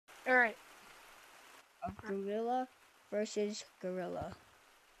All right. Of gorilla versus gorilla.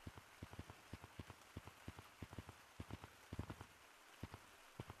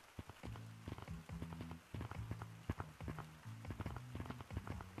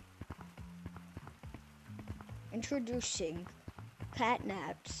 Introducing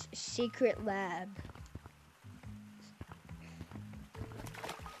Catnap's secret lab.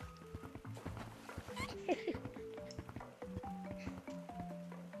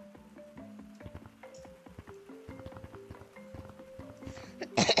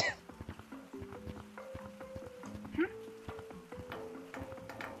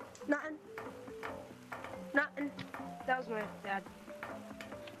 Nothing. Nothing. That was my dad.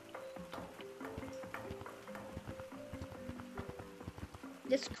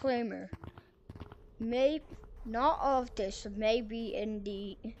 Disclaimer. Not all of this may be in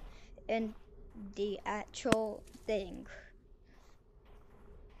the actual thing.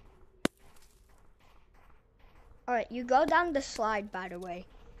 Alright, you go down the slide, by the way.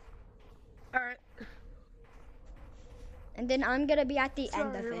 All right. And then I'm gonna be at the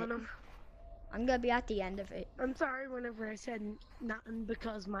end of Sorry, it. I'm gonna be at the end of it. I'm sorry whenever I said nothing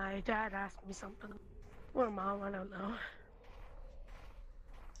because my dad asked me something. Or mom, I don't know.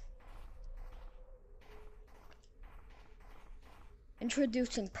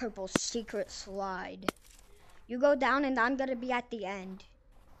 Introducing Purple's secret slide. You go down and I'm gonna be at the end.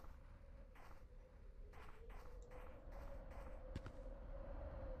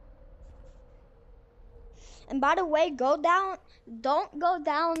 And by the way, don't go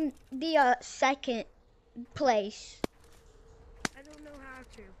down the second place. I don't know how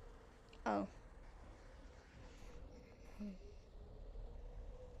to. Oh.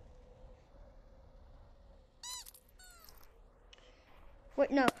 Wait,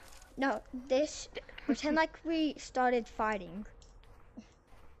 no, this, pretend like we started fighting.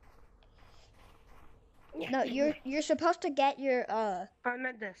 No, you're supposed to get your, I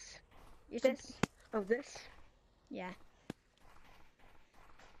meant this. this? Oh, this? Yeah.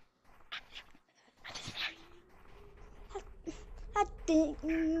 I think.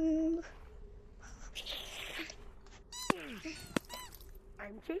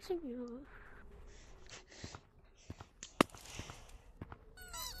 I'm chasing you.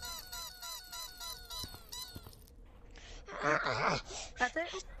 That's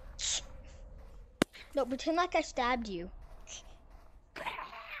it? No, pretend like I stabbed you.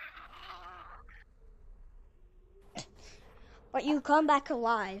 But you come back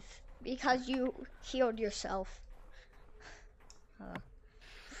alive because you healed yourself.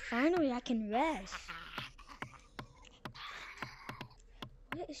 Finally, I can rest.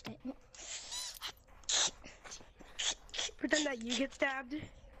 What is that? No. Pretend that you get stabbed.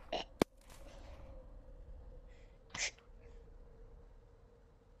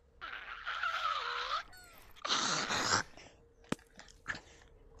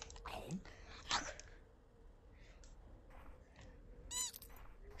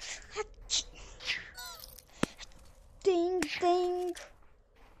 Ding, ding,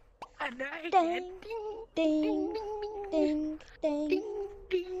 And I ding, ding, ding, ding,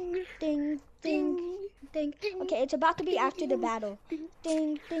 ding, ding, ding, ding. Okay, it's about to be after the battle.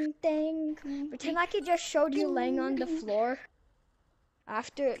 Ding, ding, ding. Pretend like it just showed you laying on the floor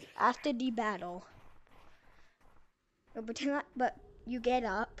after the battle. No, pretend like, but you get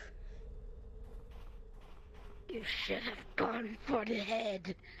up. You should have gone for the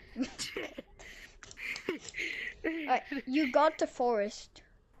head. You got the forest.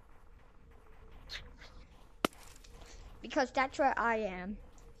 Because that's where I am.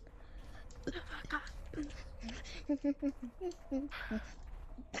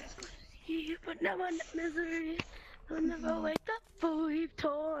 You put no one in misery. I'll never wake up for we've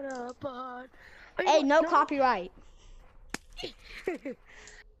torn apart. Hey, no copyright.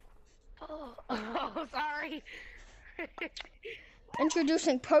 Oh, sorry.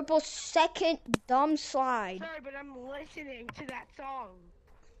 Introducing Purple's second dumb slide. Sorry, but I'm listening to that song.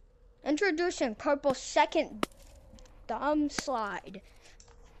 Introducing Purple's second dumb slide.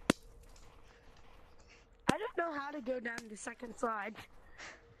 I don't know how to go down the second slide.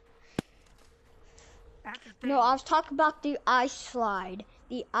 That's the thing. No, I was talking about the ice slide.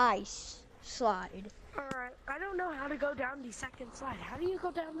 The ice slide. Alright, I don't know how to go down the second slide. How do you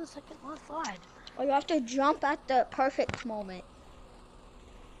go down the second slide? Oh, you have to jump at the perfect moment.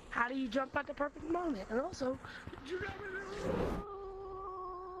 How do you jump at the perfect moment? And also,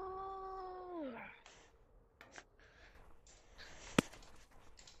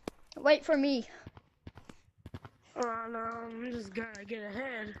 Wait for me. oh no, I'm just gonna get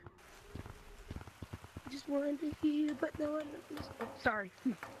ahead. I just wanted to hear, but no one. Oh, sorry.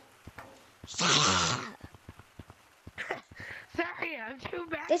 Sorry, I'm too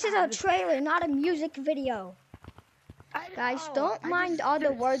bad. This is a trailer, not a music video. Guys, don't mind all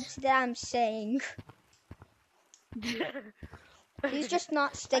the words that I'm saying. He's just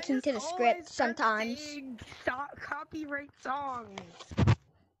not sticking to the script sometimes. Copyright songs.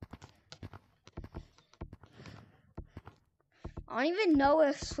 I don't even know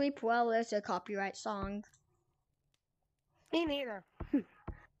if Sleep Well is a copyright song. Me neither.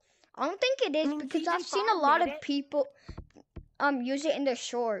 I don't think it is because I've seen a lot of people use it in their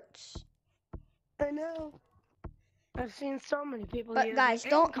shorts. I know. I've seen so many people But use guys, it.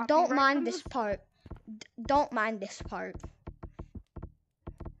 don't mind this part. Don't mind this part.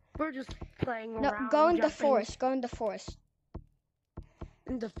 We're just playing around. No, go in the jumping. forest. Go in the forest.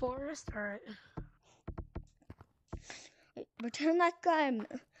 In the forest? Alright. Pretend like I'm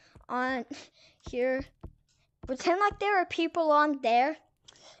on here. Pretend like there are people on there.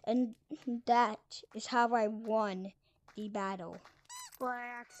 And that is how I won the battle. Well,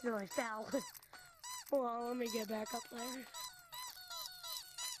 I accidentally fell. Well, let me get back up there.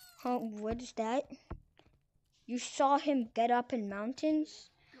 Oh, what is that? You saw him get up in mountains?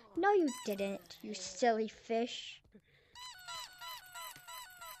 No, you didn't, you silly fish.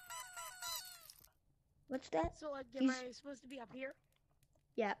 What's that? So, like, am I supposed to be up here?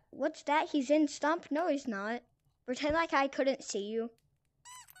 Yeah, what's that? He's in Stump? No, he's not. Pretend like I couldn't see you.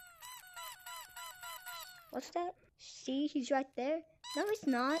 What's that? See, he's right there. No, he's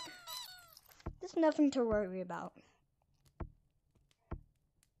not. There's nothing to worry about.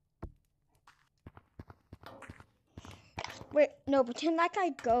 Wait, no, pretend like I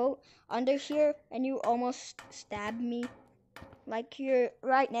go under here and you almost stab me. Like you're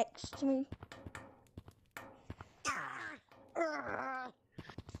right next to me.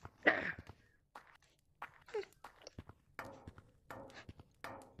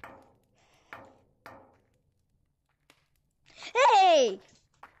 Hey!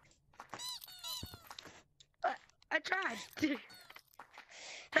 I tried.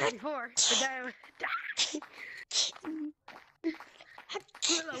 Before, but then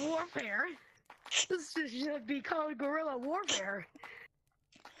guerrilla warfare. This should be called guerrilla warfare.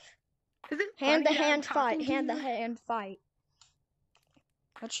 Is it Hand to funny that I'm hand talking fight. to Hand to you? hand fight.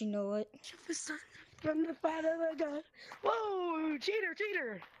 But you know it. The sun from the fat of the gun. Whoa! Cheater!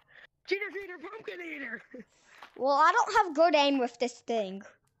 Cheater! Cheater! Cheater! Pumpkin eater! Well, I don't have good aim with this thing.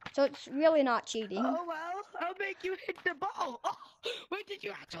 So it's really not cheating. Oh well, I'll make you hit the ball. Oh, wait, did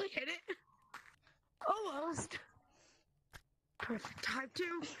you actually hit it? Almost. Perfect time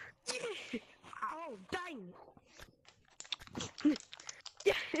too. Yeah. Oh, dang.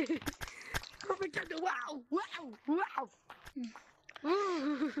 Yeah. Perfect time to wow, wow, wow.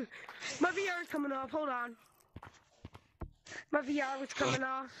 Ooh. My VR is coming off. Hold on. My VR was coming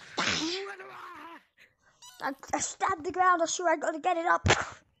off. I stabbed the ground. I'm sure I gotta get it up.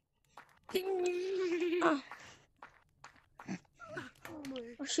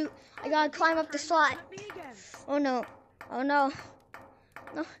 Oh shoot! I gotta climb up the slide. Oh no! Oh no!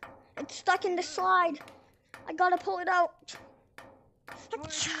 No! It's stuck in the slide. I gotta pull it out.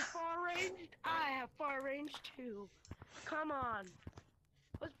 Far range? I have far range too. Come on,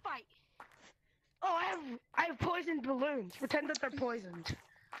 let's fight. Oh, I have poisoned balloons. Pretend that they're poisoned.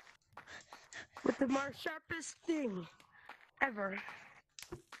 With the most sharpest thing ever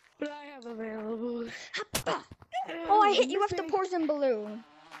that I have available. Oh, I hit you with the poison balloon.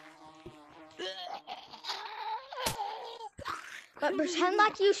 But pretend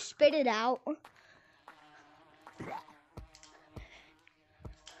like you spit it out.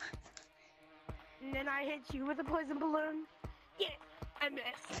 And then I hit you with a poison balloon. Yeah, I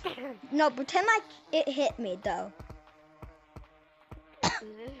missed. No, pretend like it hit me though.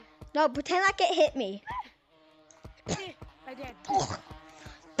 No, pretend like it hit me. I did.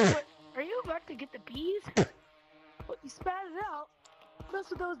 What, are you about to get the bees? What, you spat it out? Mess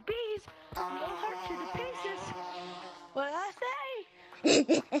with those bees, they'll hurt you to pieces. What did I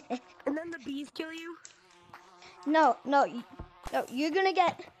say? And then the bees kill you? No, you're gonna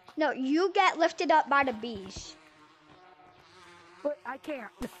get, you get lifted up by the bees. But I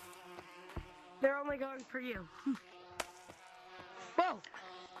can't. They're only going for you. Whoa.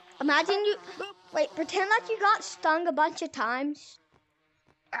 Imagine you, wait, pretend like you got stung a bunch of times.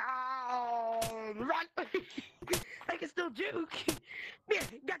 Ow, run. I can still juke. Yeah,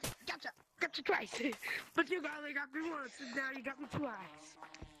 gotcha twice. But you only got me once, and now you got me twice.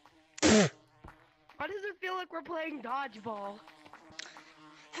 Why does it feel like we're playing dodgeball?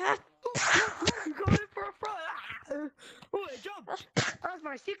 I'm going for a front. Oh, I jumped. That was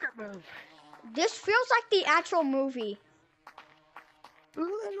my secret move. This feels like the actual movie.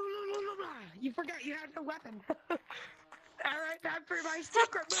 You forgot you had no weapon. Alright, time for my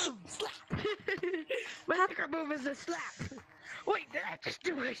secret move. Slap. My secret move is a slap. Wait, did I just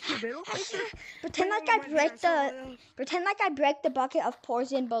do a middle finger? Pretend like I break the bucket of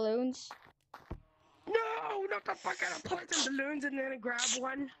poison balloons. No, not the bucket of poison balloons and then I grab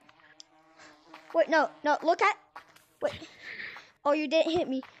one. Wait, no, look at. Wait. Oh, you didn't hit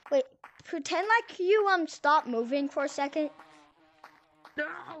me. Wait, pretend like you stop moving for a second.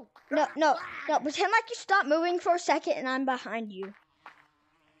 No. No. Pretend like you stop moving for a second and I'm behind you.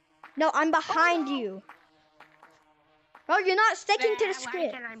 No, I'm behind you. No, you're not sticking to the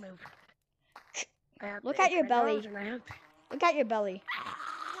script. Why can I move? Look at your belly. Look at your belly.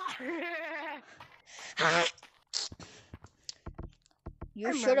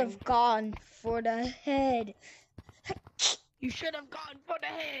 You should have gone for the head. You should have gone for the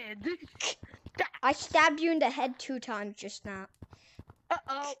head. I stabbed you in the head 2 times just now.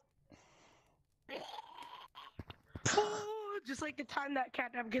 Uh-oh. Oh, just like the time that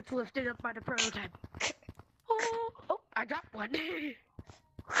catnap gets lifted up by the prototype. Oh, I got one.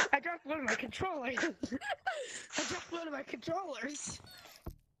 I dropped one of my controllers.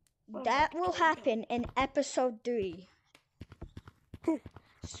 That will happen in episode 3.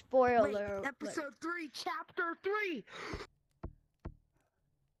 Spoiler. Wait, episode 3, chapter 3.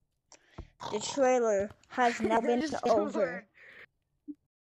 The trailer has now been over.